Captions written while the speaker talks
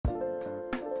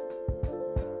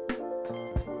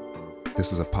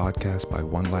This is a podcast by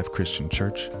One Life Christian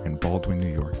Church in Baldwin,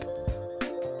 New York.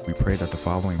 We pray that the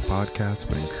following podcast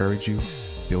would encourage you,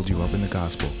 build you up in the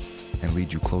gospel, and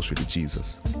lead you closer to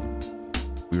Jesus.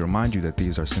 We remind you that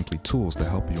these are simply tools to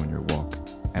help you in your walk,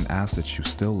 and ask that you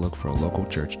still look for a local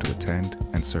church to attend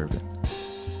and serve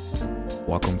in.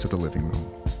 Welcome to the living room.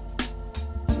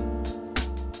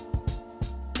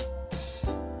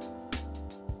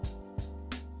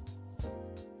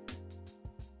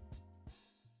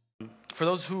 For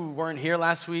those who weren't here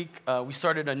last week, we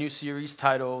started a new series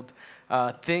titled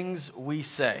Things We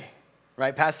Say,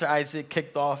 right? Pastor Isaac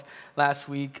kicked off last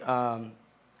week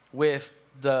with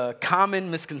the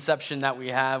common misconception that we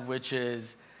have, which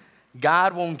is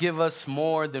God won't give us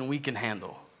more than we can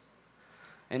handle.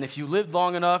 And if you lived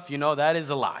long enough, you know that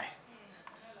is a lie.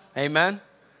 Amen?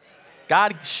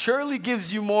 God surely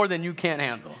gives you more than you can't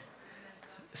handle,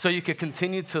 so you can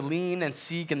continue to lean and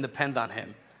seek and depend on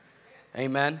Him.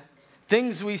 Amen?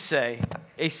 Things We Say,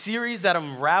 a series that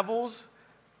unravels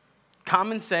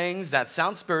common sayings that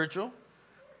sound spiritual,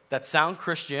 that sound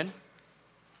Christian,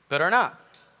 but are not.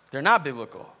 They're not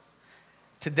biblical.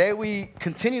 Today we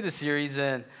continue the series,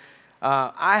 and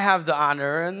I have the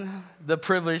honor and the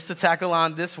privilege to tackle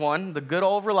on this one, the good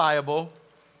old reliable,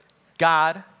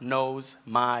 God knows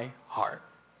my heart.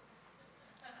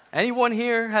 Anyone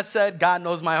here has said, God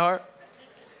knows my heart?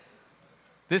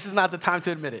 This is not the time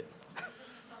to admit it.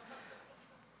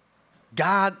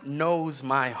 God knows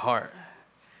my heart.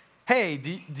 Hey,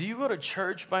 do you go to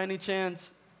church by any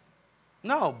chance?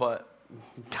 No, but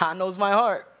God knows my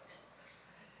heart.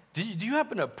 Do you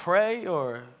happen to pray,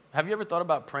 or have you ever thought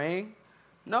about praying?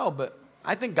 No, but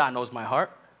I think God knows my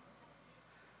heart.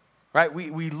 Right?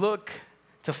 We look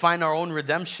to find our own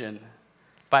redemption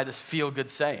by this feel-good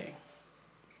saying.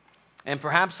 And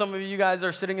perhaps some of you guys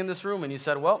are sitting in this room and you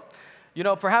said, well, you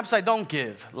know, perhaps I don't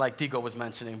give, like Tico was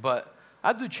mentioning, but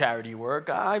I do charity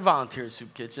work, I volunteer at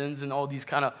soup kitchens and all these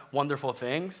kind of wonderful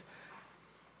things.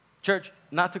 Church,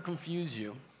 not to confuse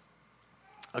you,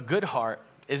 a good heart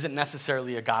isn't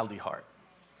necessarily a godly heart.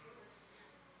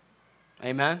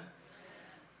 Amen?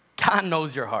 God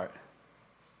knows your heart.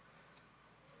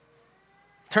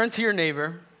 Turn to your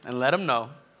neighbor and let him know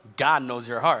God knows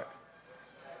your heart.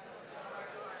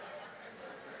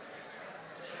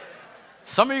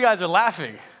 Some of you guys are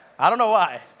laughing. I don't know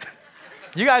why.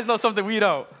 You guys know something we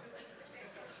don't.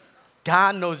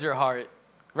 God knows your heart.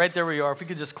 Right there we are. If we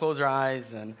could just close our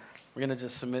eyes, and we're going to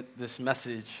just submit this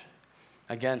message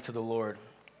again to the Lord.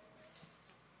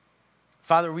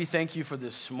 Father, we thank you for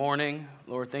this morning.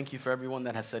 Lord, thank you for everyone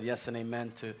that has said yes and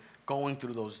amen to going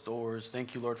through those doors.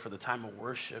 Thank you, Lord, for the time of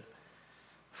worship,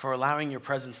 for allowing your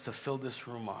presence to fill this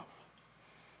room up.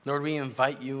 Lord, we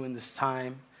invite you in this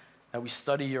time that we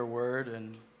study your word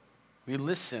and we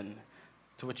listen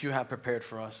to what you have prepared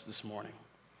for us this morning.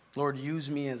 Lord, use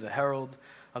me as a herald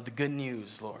of the good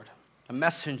news, Lord, a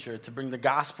messenger to bring the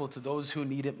gospel to those who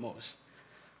need it most,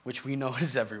 which we know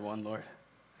is everyone, Lord.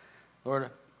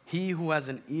 Lord, he who has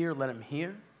an ear, let him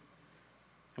hear.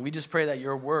 And we just pray that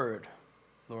your word,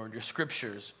 Lord, your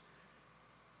scriptures,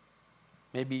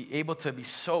 may be able to be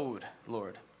sowed,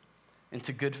 Lord,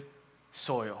 into good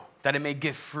soil, that it may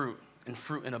give fruit and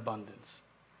fruit in abundance.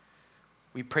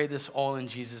 We pray this all in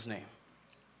Jesus' name.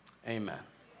 Amen.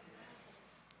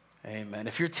 Amen.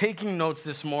 If you're taking notes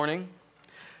this morning,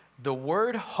 the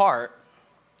word heart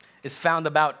is found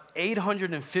about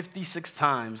 856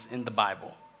 times in the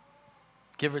Bible,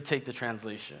 give or take the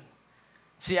translation.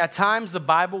 See, at times the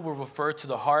Bible will refer to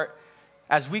the heart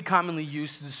as we commonly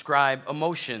use to describe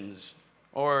emotions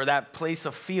or that place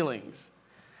of feelings.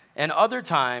 And other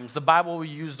times the Bible will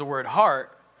use the word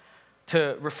heart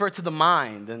to refer to the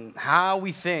mind and how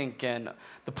we think and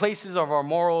the places of our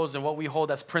morals and what we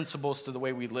hold as principles to the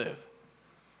way we live.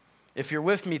 If you're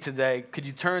with me today, could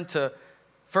you turn to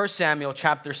 1 Samuel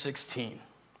chapter 16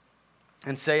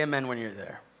 and say amen when you're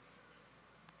there.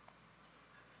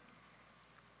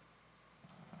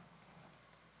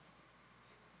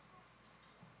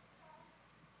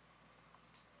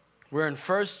 We're in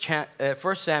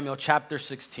 1 Samuel chapter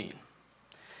 16.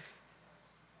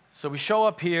 So we show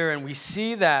up here and we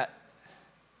see that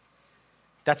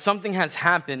something has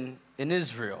happened in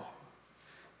Israel.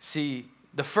 See,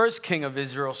 the first king of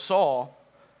Israel, Saul,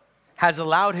 has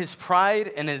allowed his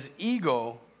pride and his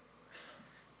ego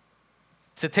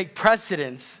to take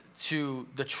precedence to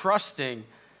the trusting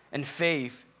and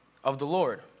faith of the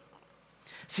Lord.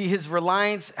 See, his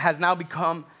reliance has now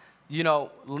become,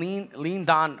 leaned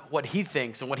on what he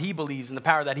thinks and what he believes and the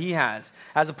power that he has,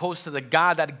 as opposed to the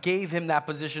God that gave him that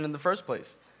position in the first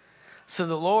place. So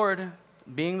the Lord,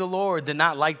 being the Lord, did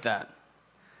not like that.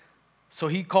 So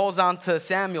he calls on to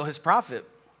Samuel, his prophet.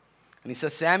 And he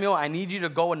says, Samuel, I need you to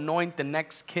go anoint the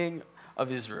next king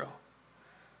of Israel.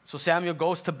 So Samuel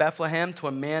goes to Bethlehem to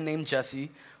a man named Jesse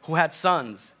who had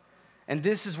sons. And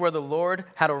this is where the Lord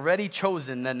had already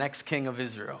chosen the next king of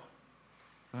Israel.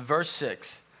 Verse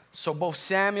 6. So both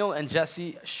Samuel and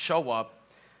Jesse show up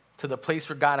to the place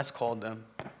where God has called them.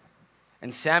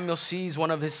 And Samuel sees one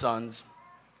of his sons.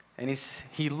 And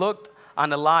he looked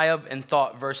on Eliab and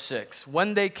thought, verse 6.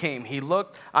 When they came, he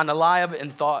looked on Eliab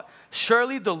and thought,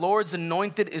 surely the Lord's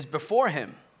anointed is before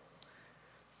him.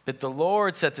 But the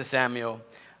Lord said to Samuel,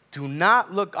 do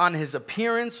not look on his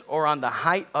appearance or on the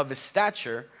height of his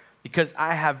stature, because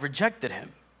I have rejected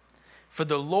him. For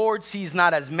the Lord sees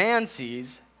not as man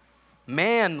sees.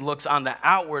 Man looks on the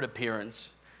outward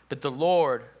appearance, but the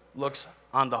Lord looks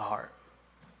on the heart.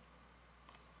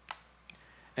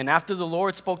 And after the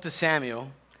Lord spoke to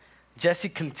Samuel, Jesse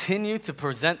continued to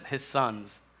present his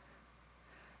sons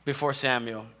before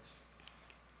Samuel.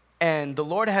 And the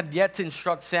Lord had yet to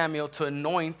instruct Samuel to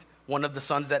anoint one of the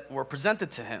sons that were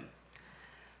presented to him.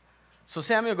 So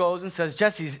Samuel goes and says,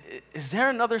 Jesse, is there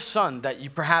another son that you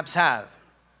perhaps have?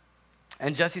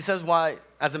 And Jesse says, why,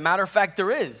 as a matter of fact,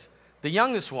 there is, the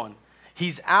youngest one.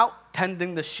 He's out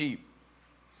tending the sheep.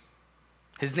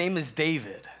 His name is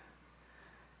David.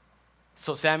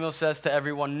 So Samuel says to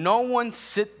everyone, no one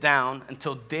sit down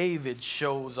until David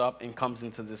shows up and comes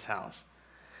into this house.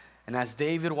 And as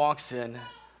David walks in,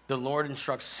 the Lord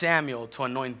instructs Samuel to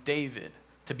anoint David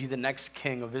to be the next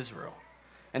king of Israel.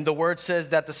 And the word says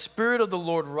that the Spirit of the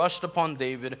Lord rushed upon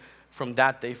David from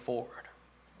that day forward.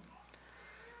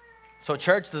 So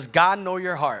church, does God know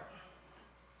your heart?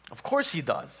 Of course he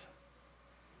does.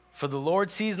 For the Lord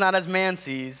sees not as man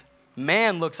sees.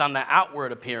 Man looks on the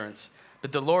outward appearance,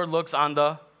 but the Lord looks on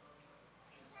the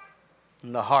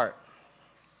heart.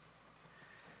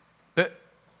 But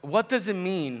what does it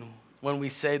mean when we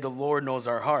say the Lord knows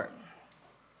our heart?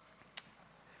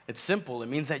 It's simple. It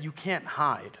means that you can't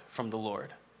hide from the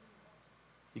Lord.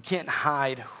 You can't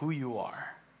hide who you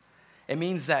are. It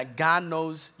means that God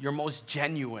knows your most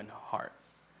genuine heart.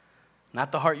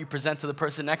 Not the heart you present to the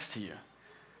person next to you.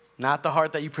 Not the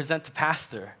heart that you present to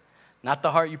pastor. Not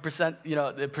the heart you present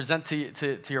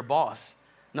to your boss.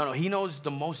 No, he knows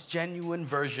the most genuine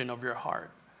version of your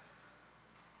heart.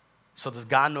 So does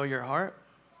God know your heart?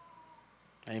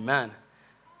 Amen.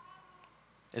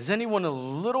 Is anyone a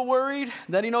little worried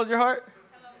that he knows your heart?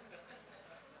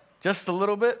 Just a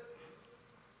little bit?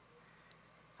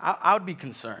 I would be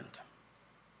concerned.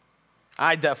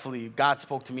 God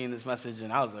spoke to me in this message,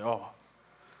 and I was like, oh,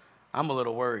 I'm a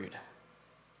little worried.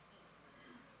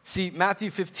 See, Matthew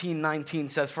 15:19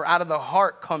 says, for out of the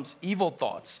heart comes evil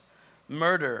thoughts,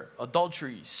 murder,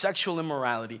 adultery, sexual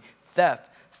immorality, theft,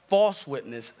 false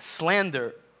witness,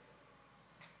 slander.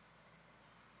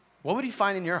 What would he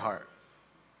find in your heart?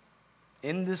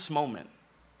 In this moment,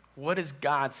 what is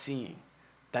God seeing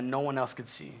that no one else could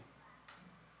see?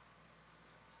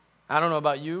 I don't know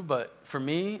about you, but for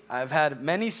me, I've had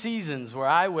many seasons where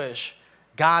I wish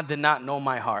God did not know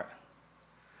my heart.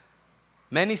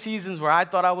 Many seasons where I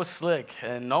thought I was slick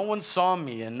and no one saw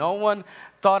me and no one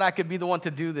thought I could be the one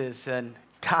to do this, and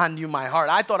God knew my heart.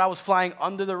 I thought I was flying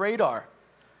under the radar.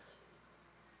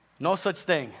 No such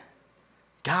thing.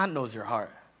 God knows your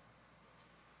heart.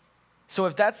 So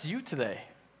if that's you today,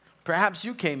 perhaps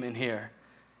you came in here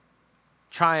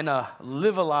trying to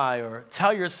live a lie or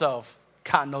tell yourself,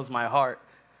 God knows my heart.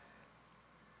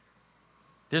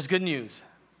 There's good news.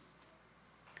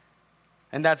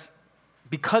 And that's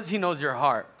because he knows your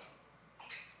heart,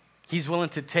 he's willing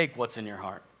to take what's in your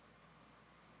heart.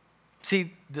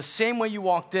 See, the same way you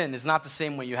walked in is not the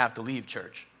same way you have to leave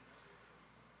church.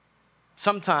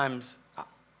 Sometimes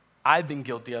I've been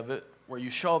guilty of it, where you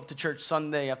show up to church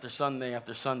Sunday after Sunday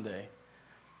after Sunday,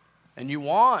 and you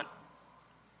want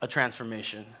a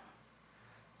transformation,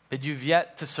 but you've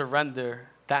yet to surrender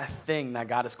that thing that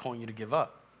God is calling you to give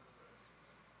up.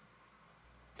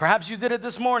 Perhaps you did it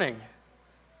this morning.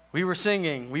 We were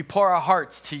singing, we pour our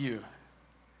hearts to you.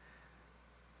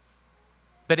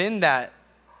 But in that,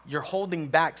 you're holding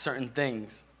back certain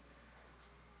things.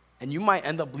 And you might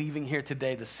end up leaving here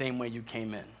today the same way you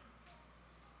came in.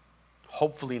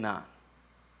 Hopefully not.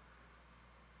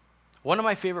 One of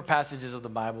my favorite passages of the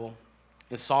Bible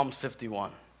is Psalms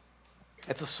 51.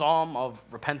 It's a psalm of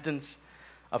repentance,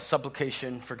 of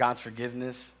supplication for God's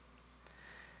forgiveness.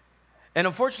 And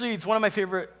unfortunately, it's one of my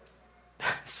favorite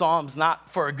psalms,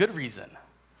 not for a good reason,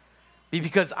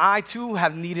 because I too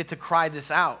have needed to cry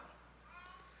this out.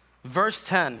 Verse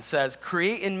 10 says,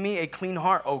 create in me a clean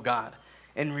heart, O God,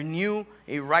 and renew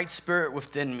a right spirit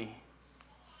within me.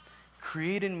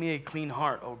 Create in me a clean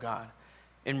heart, O God,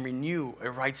 and renew a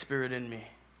right spirit in me.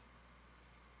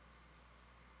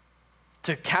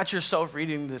 To catch yourself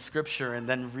reading the scripture and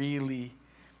then really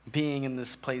being in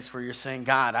this place where you're saying,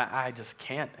 God, I just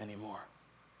can't anymore.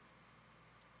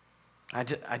 I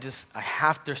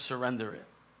have to surrender it.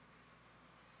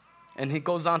 And he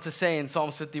goes on to say in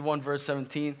Psalms 51, verse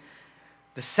 17,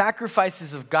 the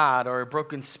sacrifices of God are a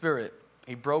broken spirit,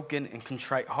 a broken and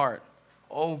contrite heart.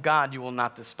 Oh God, you will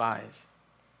not despise.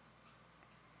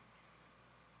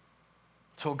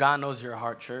 So God knows your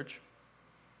heart, church.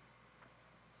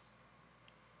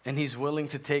 And he's willing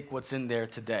to take what's in there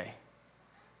today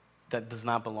that does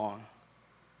not belong.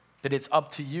 That it's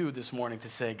up to you this morning to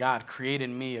say, God, create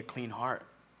in me a clean heart.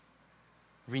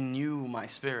 Renew my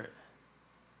spirit.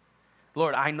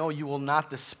 Lord, I know you will not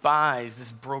despise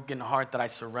this broken heart that I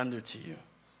surrender to you.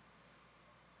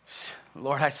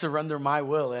 Lord, I surrender my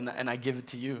will and I give it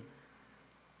to you.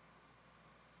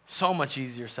 So much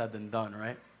easier said than done,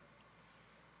 right?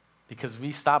 Because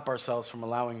we stop ourselves from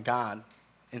allowing God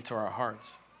into our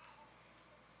hearts.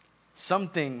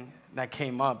 Something that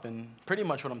came up, and pretty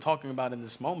much what I'm talking about in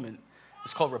this moment,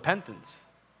 is called repentance.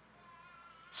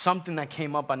 Something that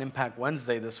came up on Impact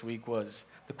Wednesday this week was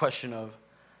the question of,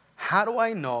 how do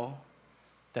I know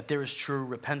that there is true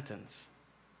repentance?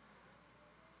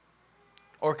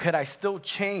 Or could I still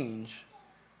change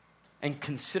and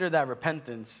consider that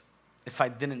repentance if I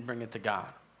didn't bring it to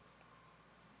God?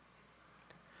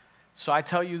 So I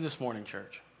tell you this morning,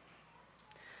 church,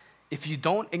 if you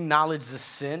don't acknowledge the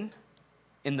sin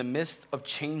in the midst of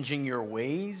changing your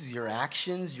ways, your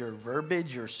actions, your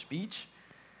verbiage, your speech,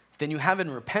 then you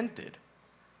haven't repented.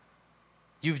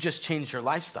 You've just changed your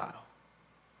lifestyle.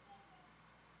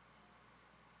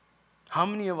 How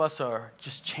many of us are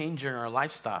just changing our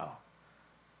lifestyle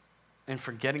and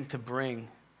forgetting to bring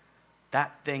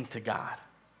that thing to God?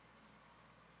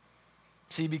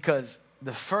 See, because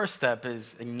the first step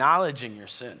is acknowledging your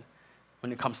sin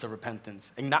when it comes to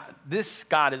repentance. This,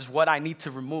 God, is what I need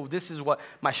to remove. This is what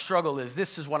my struggle is.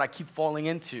 This is what I keep falling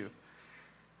into.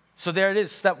 So there it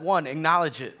is. Step one,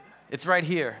 acknowledge it. It's right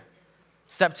here.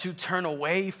 Step two, turn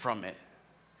away from it.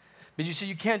 But you see,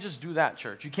 you can't just do that,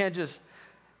 church. You can't just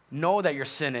know that you're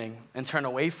sinning and turn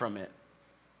away from it.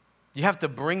 You have to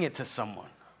bring it to someone.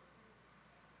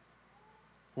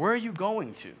 Where are you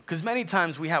going to? Because many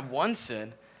times we have one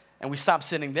sin and we stop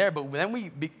sinning there, but then we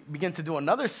begin to do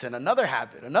another sin, another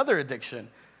habit, another addiction,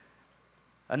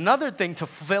 another thing to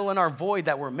fill in our void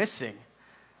that we're missing.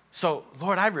 So,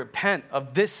 Lord, I repent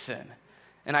of this sin,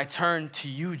 and I turn to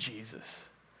you, Jesus,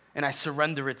 and I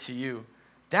surrender it to you.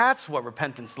 That's what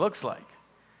repentance looks like.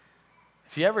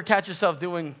 If you ever catch yourself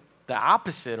doing the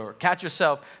opposite or catch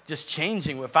yourself just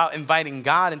changing without inviting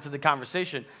God into the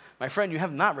conversation, my friend, you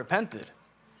have not repented.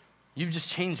 You've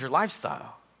just changed your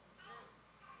lifestyle.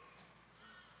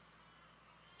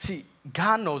 See,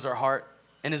 God knows our heart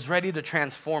and is ready to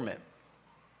transform it.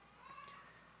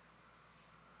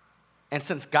 And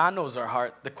since God knows our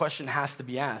heart, the question has to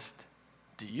be asked,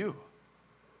 do you?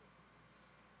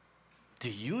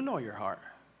 Do you know your heart?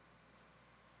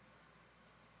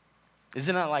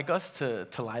 Isn't it like us to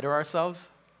lie to ourselves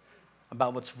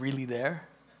about what's really there?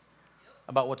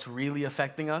 About what's really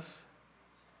affecting us?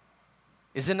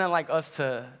 Isn't it like us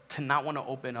to not want to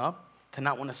open up, to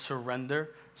not want to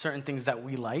surrender certain things that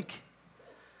we like,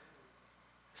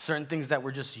 certain things that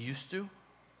we're just used to?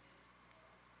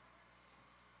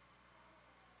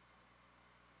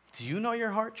 Do you know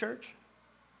your heart, church?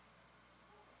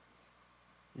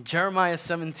 Jeremiah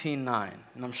 17:9,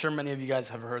 and I'm sure many of you guys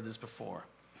have heard this before,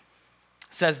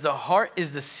 says, the heart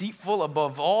is deceitful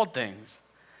above all things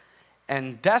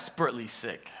and desperately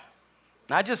sick.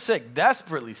 Not just sick,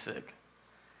 desperately sick.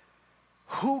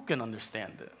 Who can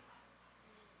understand it?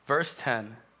 Verse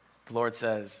 10, the Lord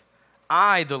says,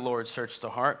 I, the Lord, search the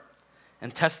heart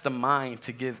and test the mind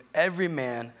to give every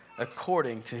man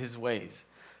according to his ways,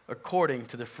 according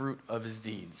to the fruit of his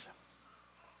deeds.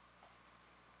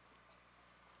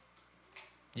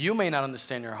 You may not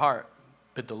understand your heart,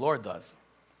 but the Lord does.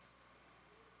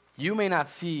 You may not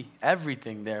see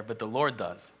everything there, but the Lord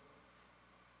does.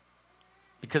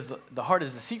 Because the heart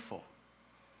is deceitful.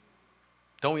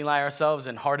 Don't we lie ourselves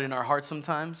and harden our hearts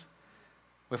sometimes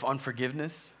with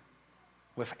unforgiveness,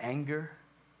 with anger,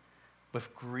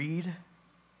 with greed?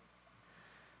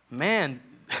 Man,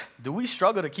 do we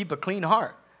struggle to keep a clean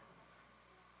heart?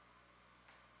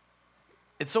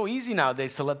 It's so easy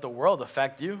nowadays to let the world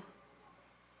affect you.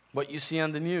 What you see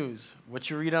on the news, what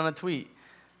you read on a tweet,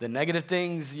 the negative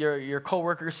things your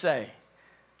coworkers say.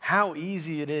 How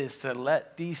easy it is to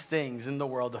let these things in the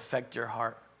world affect your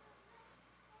heart.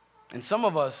 And some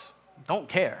of us don't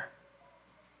care.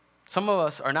 Some of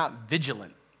us are not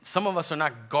vigilant. Some of us are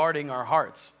not guarding our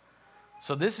hearts.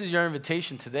 So this is your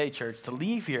invitation today, church, to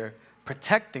leave here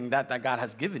protecting that God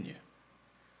has given you.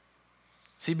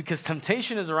 See, because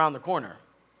temptation is around the corner.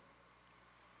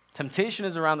 Temptation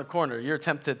is around the corner. You're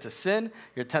tempted to sin.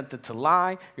 You're tempted to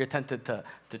lie. You're tempted to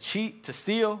cheat, to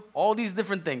steal, all these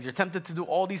different things. You're tempted to do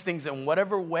all these things in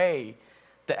whatever way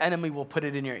the enemy will put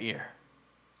it in your ear.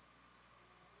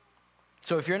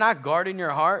 So if you're not guarding your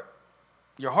heart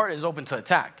is open to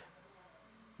attack.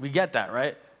 We get that,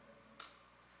 right?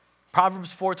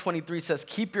 Proverbs 4:23 says,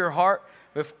 keep your heart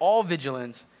with all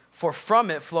vigilance, for from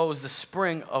it flows the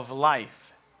spring of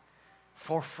life.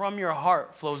 For from your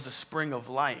heart flows the spring of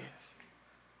life.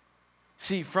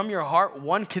 See, from your heart,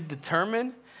 one could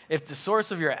determine if the source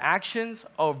of your actions,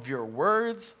 of your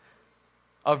words,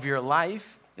 of your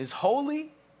life is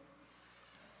holy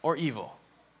or evil.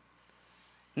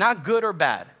 Not good or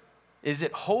bad. Is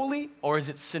it holy or is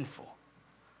it sinful?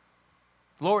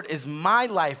 Lord, is my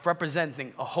life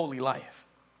representing a holy life?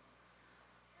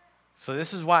 So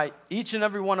this is why each and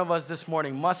every one of us this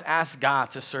morning must ask God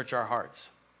to search our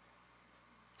hearts.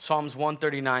 Psalms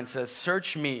 139 says,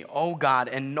 search me, O God,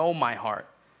 and know my heart.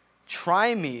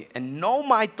 Try me and know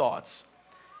my thoughts,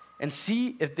 and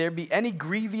see if there be any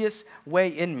grievous way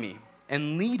in me,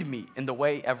 and lead me in the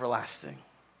way everlasting.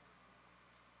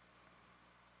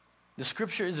 The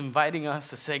scripture is inviting us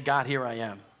to say, God, here I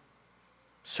am.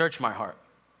 Search my heart.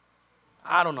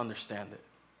 I don't understand it.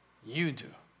 You do.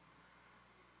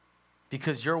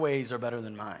 Because your ways are better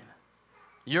than mine.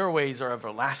 Your ways are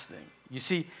everlasting. You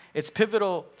see, it's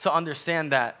pivotal to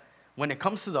understand that when it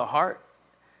comes to the heart,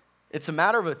 it's a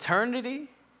matter of eternity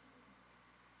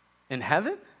in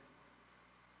heaven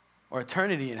or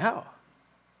eternity in hell.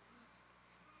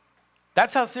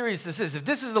 That's how serious this is. If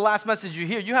this is the last message you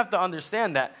hear, you have to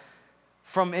understand that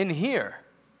from in here,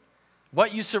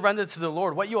 what you surrender to the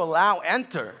Lord, what you allow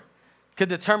enter, could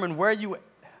determine where you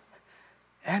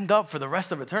end up for the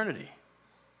rest of eternity.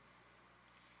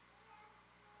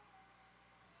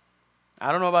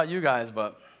 I don't know about you guys,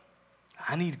 but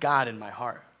I need God in my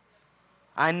heart.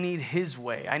 I need his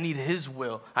way. I need his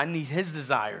will. I need his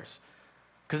desires.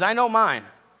 Because I know mine.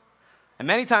 And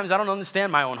many times I don't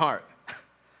understand my own heart.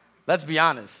 Let's be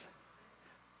honest.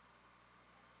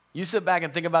 You sit back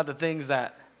and think about the things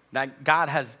that God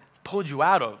has pulled you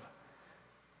out of.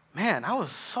 Man, I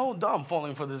was so dumb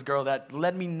falling for this girl that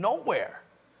led me nowhere.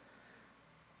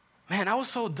 Man, I was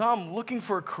so dumb looking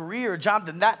for a career, a job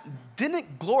that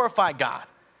didn't glorify God.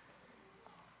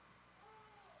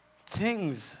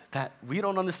 Things that we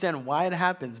don't understand why it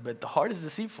happens, but the heart is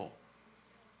deceitful.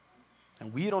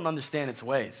 And we don't understand its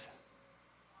ways.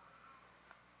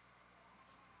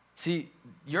 See,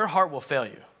 your heart will fail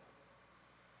you.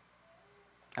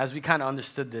 As we kind of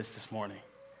understood this morning.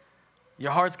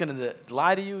 Your heart's going to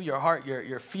lie to you. Your heart,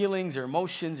 your feelings, your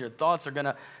emotions, your thoughts are going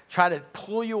to try to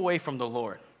pull you away from the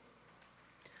Lord.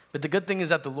 But the good thing is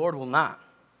that the Lord will not.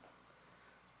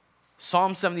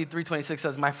 Psalm 73:26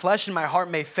 says, my flesh and my heart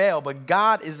may fail, but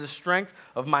God is the strength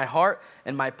of my heart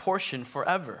and my portion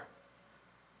forever.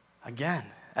 Again,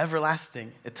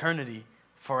 everlasting, eternity,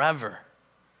 forever.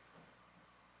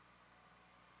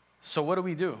 So what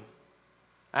do?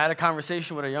 I had a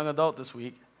conversation with a young adult this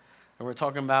week, and we're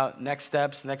talking about next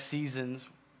steps, next seasons,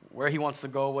 where he wants to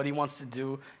go, what he wants to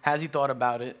do, has he thought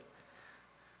about it?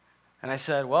 And I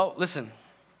said, well, listen,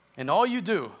 in all you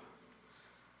do,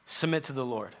 submit to the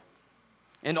Lord.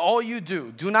 In all you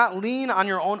do not lean on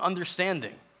your own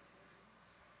understanding,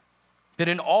 but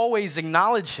in all ways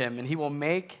acknowledge him, and he will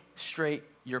make straight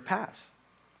your paths.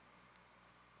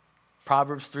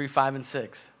 Proverbs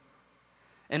 3:5-6.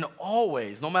 And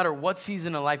always, no matter what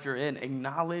season of life you're in,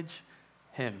 acknowledge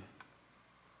him,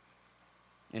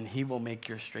 and he will make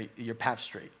your path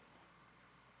straight.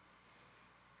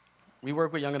 We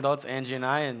work with young adults, Angie and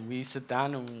I, and we sit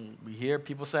down and we hear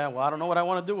people say, well, I don't know what I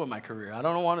want to do with my career. I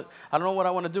don't know what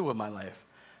I want to do with my life.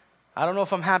 I don't know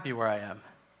if I'm happy where I am.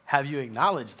 Have you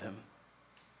acknowledged him?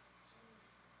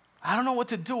 I don't know what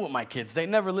to do with my kids. They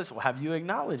never listen. Well, have you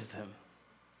acknowledged him?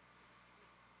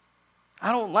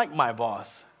 I don't like my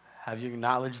boss. Have you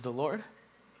acknowledged the Lord?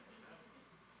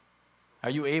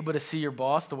 Are you able to see your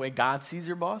boss the way God sees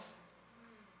your boss?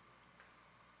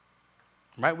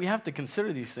 Right? We have to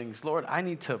consider these things. Lord, I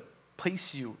need to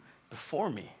place you before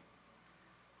me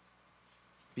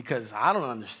because I don't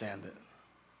understand it.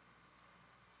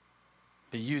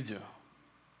 But you do.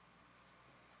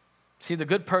 See, the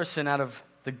good person out of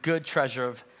the good treasure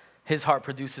of his heart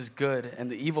produces good,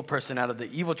 and the evil person out of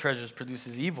the evil treasures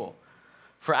produces evil.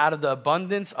 For out of the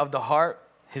abundance of the heart,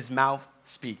 his mouth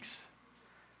speaks.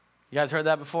 You guys heard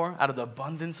that before? Out of the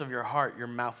abundance of your heart, your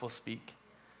mouth will speak.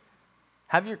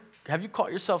 Have you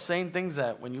caught yourself saying things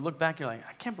that when you look back, you're like,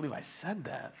 I can't believe I said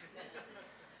that.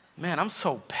 Man, I'm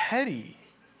so petty.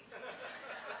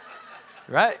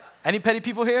 Right? Any petty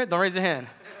people here? Don't raise your hand.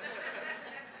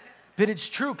 But it's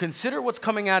true. Consider what's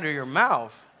coming out of your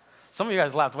mouth. Some of you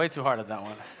guys laughed way too hard at that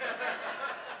one.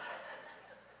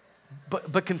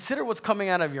 But consider what's coming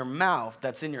out of your mouth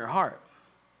that's in your heart.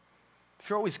 If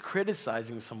you're always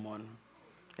criticizing someone,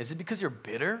 is it because you're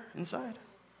bitter inside?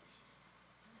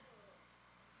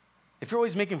 If you're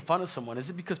always making fun of someone, is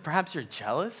it because perhaps you're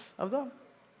jealous of them?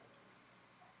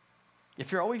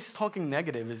 If you're always talking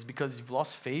negative, is it because you've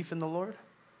lost faith in the Lord?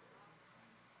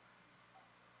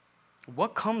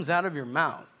 What comes out of your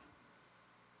mouth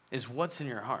is what's in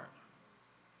your heart.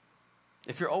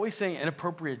 If you're always saying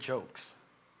inappropriate jokes,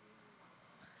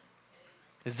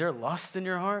 is there lust in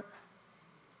your heart?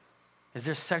 Is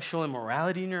there sexual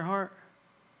immorality in your heart?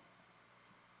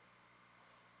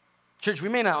 Church, we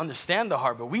may not understand the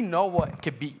heart, but we know what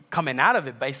could be coming out of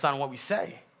it based on what we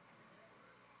say.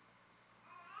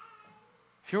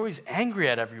 If you're always angry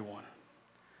at everyone,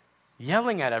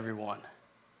 yelling at everyone,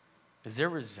 is there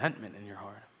resentment in your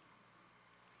heart?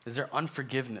 Is there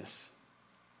unforgiveness?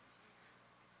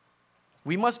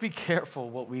 We must be careful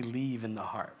what we leave in the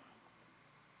heart.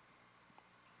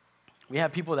 We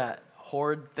have people that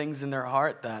hoard things in their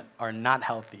heart that are not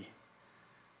healthy.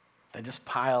 They just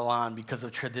pile on because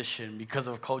of tradition, because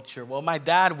of culture. Well, my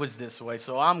dad was this way,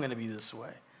 so I'm going to be this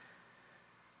way.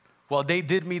 Well, they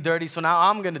did me dirty, so now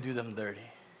I'm going to do them dirty.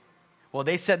 Well,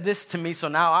 they said this to me, so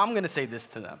now I'm going to say this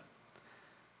to them.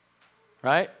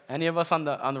 Right? Any of us on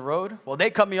the road? Well, they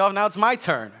cut me off, now it's my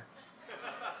turn.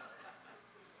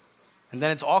 And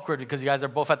then it's awkward because you guys are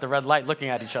both at the red light looking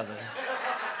at each other.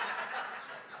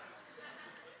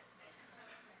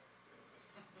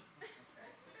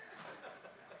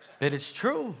 But it's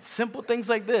true. Simple things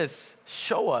like this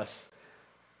show us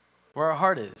where our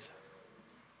heart is,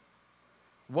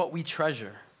 what we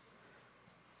treasure.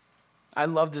 I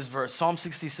love this verse. Psalm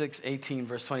 66:18,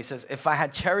 verse 20 says, if I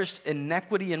had cherished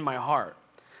iniquity in my heart,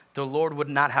 the Lord would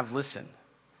not have listened.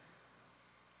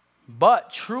 But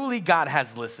truly God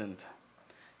has listened.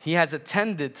 He has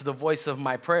attended to the voice of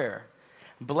my prayer.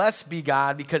 Blessed be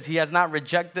God, because he has not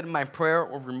rejected my prayer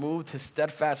or removed his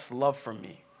steadfast love from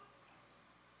me.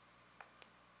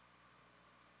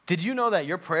 Did you know that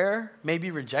your prayer may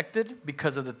be rejected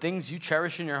because of the things you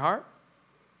cherish in your heart?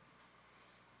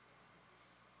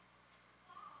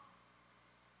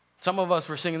 Some of us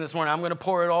were singing this morning, I'm going to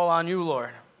pour it all on you, Lord.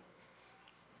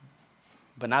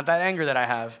 But not that anger that I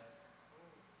have.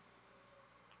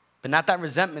 But not that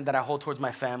resentment that I hold towards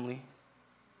my family.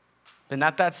 But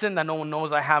not that sin that no one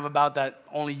knows I have about that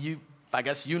only you, I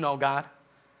guess you know, God.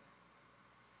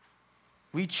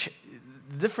 The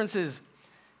difference is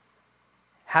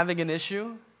having an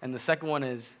issue, and the second one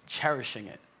is cherishing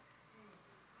it.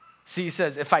 See, he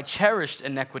says, if I cherished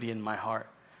iniquity in my heart,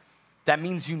 that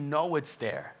means you know it's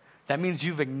there. That means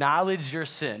you've acknowledged your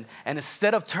sin, and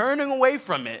instead of turning away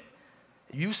from it,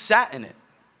 you sat in it.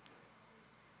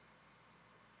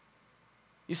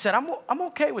 You said, I'm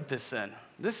okay with this sin.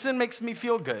 This sin makes me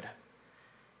feel good.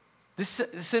 This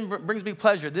sin brings me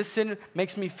pleasure. This sin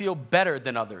makes me feel better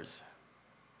than others.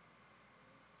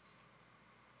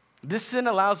 This sin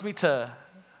allows me to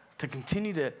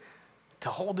continue to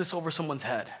hold this over someone's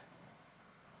head.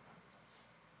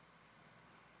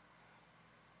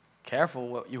 Careful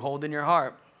what you hold in your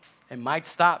heart. It might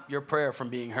stop your prayer from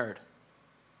being heard.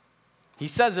 He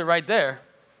says it right there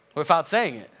without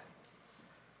saying it.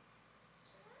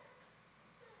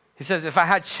 He says, if I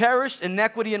had cherished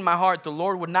iniquity in my heart, the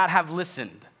Lord would not have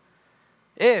listened.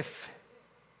 But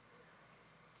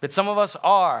some of us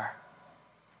are.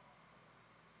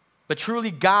 But truly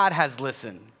God has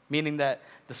listened, meaning that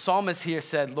the psalmist here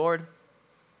said, Lord,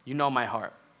 you know my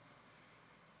heart.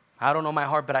 I don't know my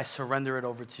heart, but I surrender it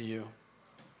over to you.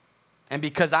 And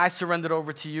because I surrendered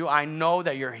over to you, I know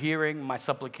that you're hearing my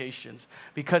supplications.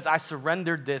 Because I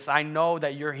surrendered this, I know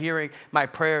that you're hearing my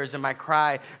prayers and my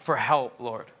cry for help,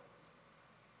 Lord.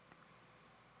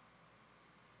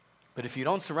 But if you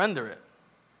don't surrender it,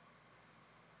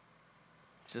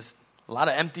 it's just a lot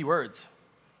of empty words.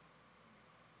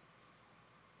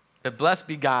 But blessed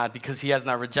be God, because he has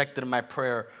not rejected my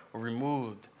prayer or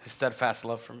removed his steadfast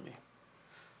love from me.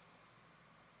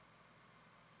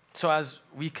 So as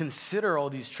we consider all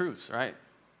these truths, right?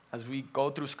 As we go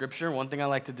through Scripture, one thing I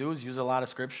like to do is use a lot of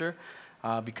Scripture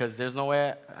because there's no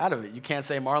way out of it. You can't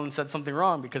say Marlon said something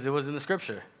wrong because it was in the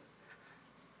Scripture.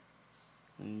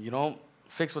 And you don't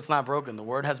fix what's not broken. The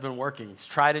word has been working. It's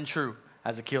tried and true,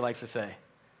 as Akil likes to say.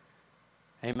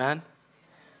 Amen?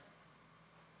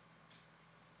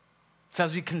 So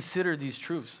as we consider these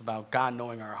truths about God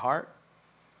knowing our heart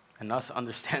and us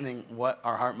understanding what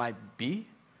our heart might be,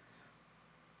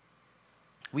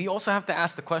 we also have to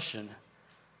ask the question,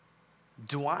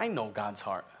 do I know God's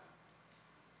heart?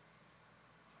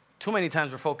 Too many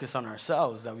times we're focused on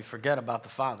ourselves that we forget about the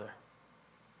Father.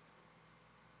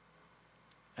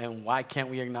 And why can't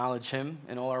we acknowledge him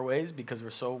in all our ways? Because we're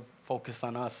so focused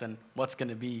on us and what's going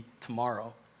to be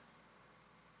tomorrow.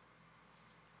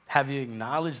 Have you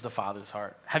acknowledged the Father's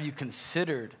heart? Have you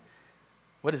considered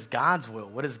what is God's will?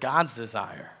 What is God's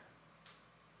desire?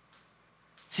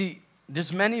 See,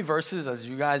 there's many verses, as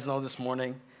you guys know this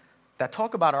morning, that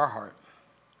talk about our heart.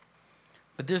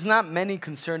 But there's not many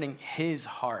concerning his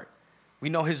heart. We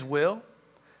know his will.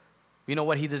 We know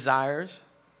what he desires.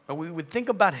 But we would think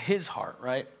about his heart,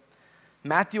 right?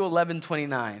 Matthew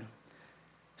 11:29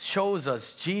 shows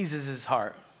us Jesus'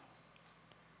 heart.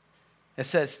 It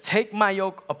says, "Take my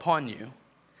yoke upon you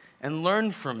and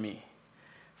learn from me,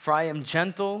 for I am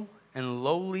gentle and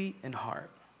lowly in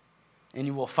heart, and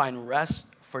you will find rest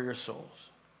for your souls."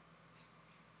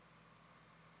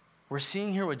 We're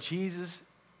seeing here what Jesus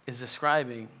is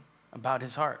describing about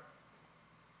his heart.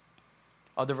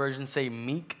 Other versions say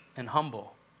meek and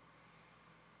humble.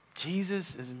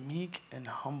 Jesus is meek and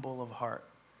humble of heart,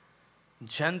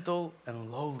 gentle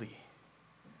and lowly.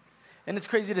 And it's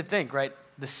crazy to think, right?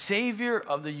 The Savior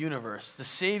of the universe, the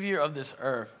Savior of this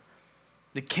earth,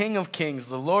 the King of kings,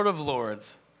 the Lord of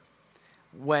lords,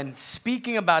 when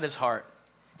speaking about his heart,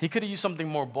 he could have used something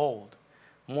more bold,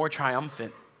 more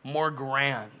triumphant, more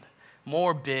grand,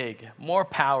 more big, more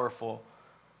powerful,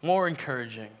 more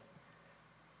encouraging.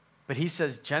 But he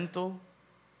says gentle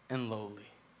and lowly.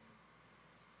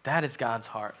 That is God's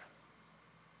heart.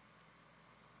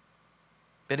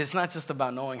 But it's not just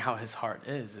about knowing how his heart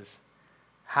is. It's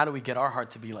how do we get our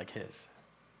heart to be like his?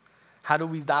 How do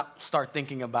we not start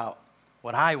thinking about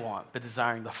what I want, but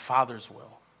desiring the Father's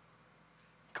will?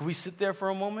 Can we sit there for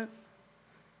a moment?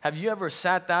 Have you ever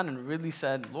sat down and really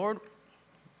said, Lord,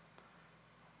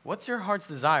 what's your heart's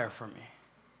desire for me?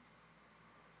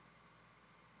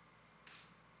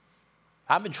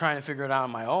 I've been trying to figure it out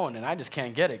on my own, and I just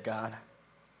can't get it, God.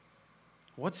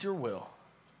 What's your will?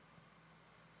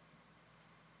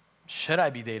 Should I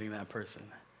be dating that person?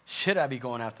 Should I be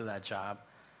going after that job?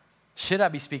 Should I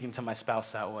be speaking to my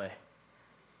spouse that way?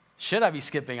 Should I be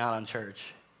skipping out on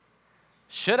church?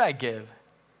 Should I give?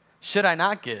 Should I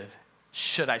not give?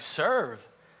 Should I serve?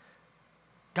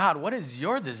 God, what is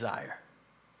your desire?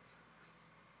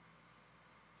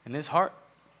 And his heart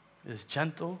is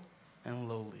gentle and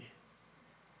lowly.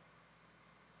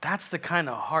 That's the kind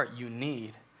of heart you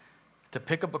need to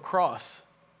pick up a cross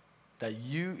that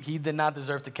he did not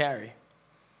deserve to carry,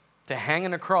 to hang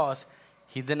on a cross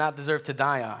he did not deserve to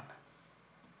die on.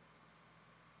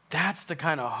 That's the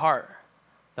kind of heart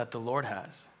that the Lord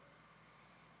has.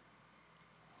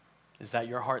 Is that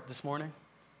your heart this morning?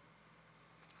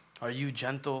 Are you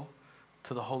gentle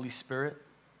to the Holy Spirit?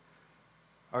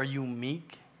 Are you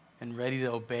meek and ready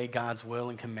to obey God's will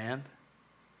and command?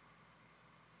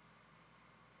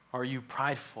 Are you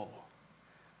prideful?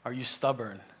 Are you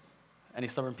stubborn? Any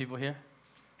stubborn people here?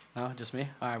 No, just me?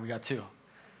 All right, we got two.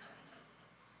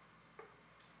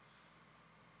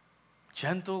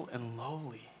 Gentle and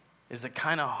lowly is the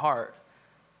kind of heart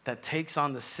that takes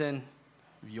on the sin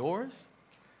of yours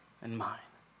and mine.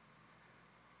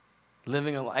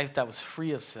 Living a life that was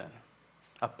free of sin,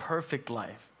 a perfect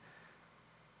life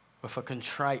with a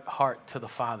contrite heart to the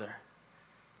Father.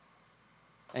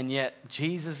 And yet,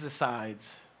 Jesus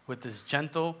decides with this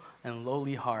gentle and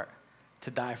lowly heart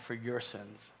to die for your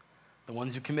sins. The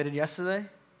ones you committed yesterday,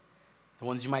 the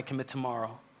ones you might commit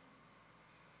tomorrow.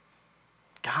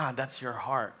 God, that's your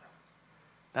heart.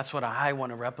 That's what I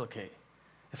want to replicate.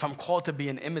 If I'm called to be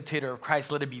an imitator of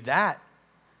Christ, let it be that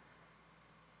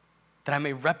I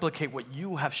may replicate what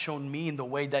you have shown me in the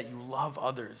way that you love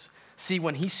others. See,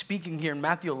 when he's speaking here in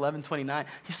Matthew 11:29,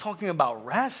 he's talking about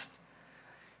rest.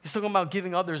 He's talking about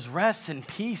giving others rest and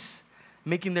peace,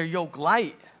 making their yoke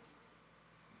light.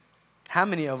 How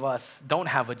many of us don't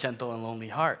have a gentle and lonely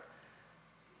heart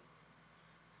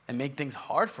and make things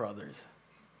hard for others?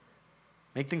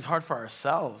 Make things hard for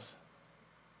ourselves.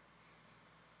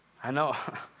 I know,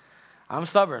 I'm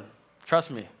stubborn,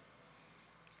 trust me.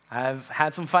 I've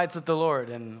had some fights with the Lord,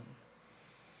 and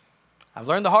I've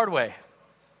learned the hard way.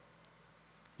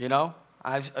 You know,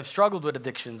 I've struggled with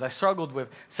addictions. I struggled with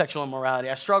sexual immorality.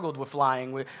 I struggled with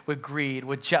lying, with greed,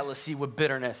 with jealousy, with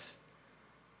bitterness.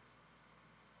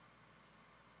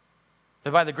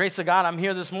 But by the grace of God, I'm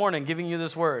here this morning giving you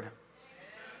this word.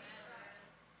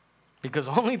 Because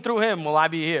only through him will I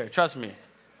be here. Trust me.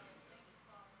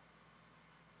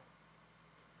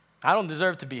 I don't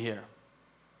deserve to be here.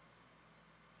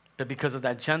 But because of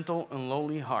that gentle and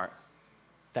lowly heart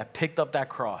that picked up that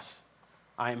cross,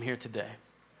 I am here today.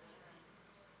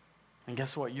 And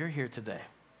guess what? You're here today.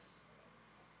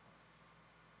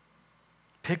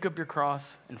 Pick up your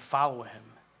cross and follow him.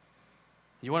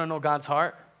 You want to know God's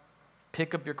heart?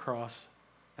 Pick up your cross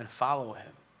and follow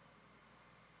him.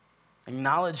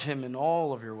 Acknowledge him in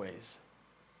all of your ways.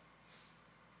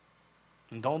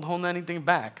 And don't hold anything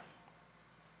back.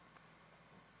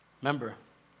 Remember,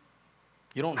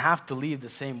 you don't have to leave the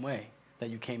same way that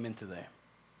you came in today.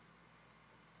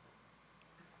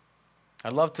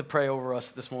 I'd love to pray over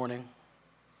us this morning.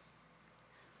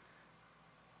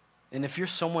 And if you're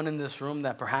someone in this room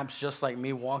that perhaps just like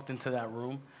me walked into that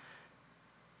room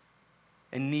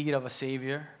in need of a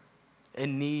Savior,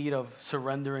 in need of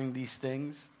surrendering these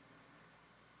things,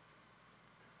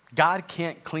 God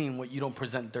can't clean what you don't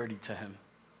present dirty to him.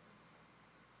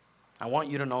 I want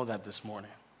you to know that this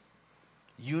morning.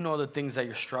 You know the things that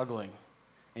you're struggling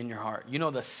in your heart. You know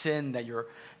the sin that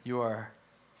you are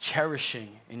cherishing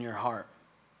in your heart.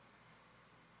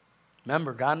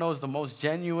 Remember, God knows the most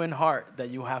genuine heart that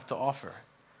you have to offer.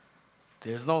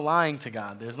 There's no lying to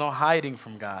God. There's no hiding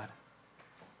from God.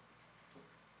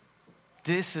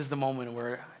 This is the moment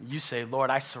where you say, Lord,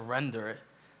 I surrender it.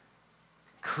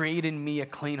 Create in me a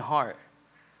clean heart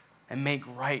and make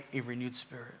right a renewed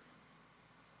spirit.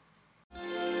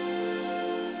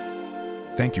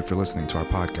 Thank you for listening to our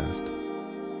podcast.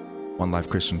 One Life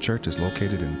Christian Church is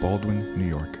located in Baldwin, New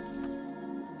York.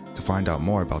 To find out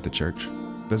more about the church,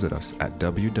 visit us at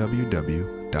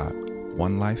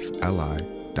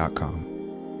www.onelifeli.com.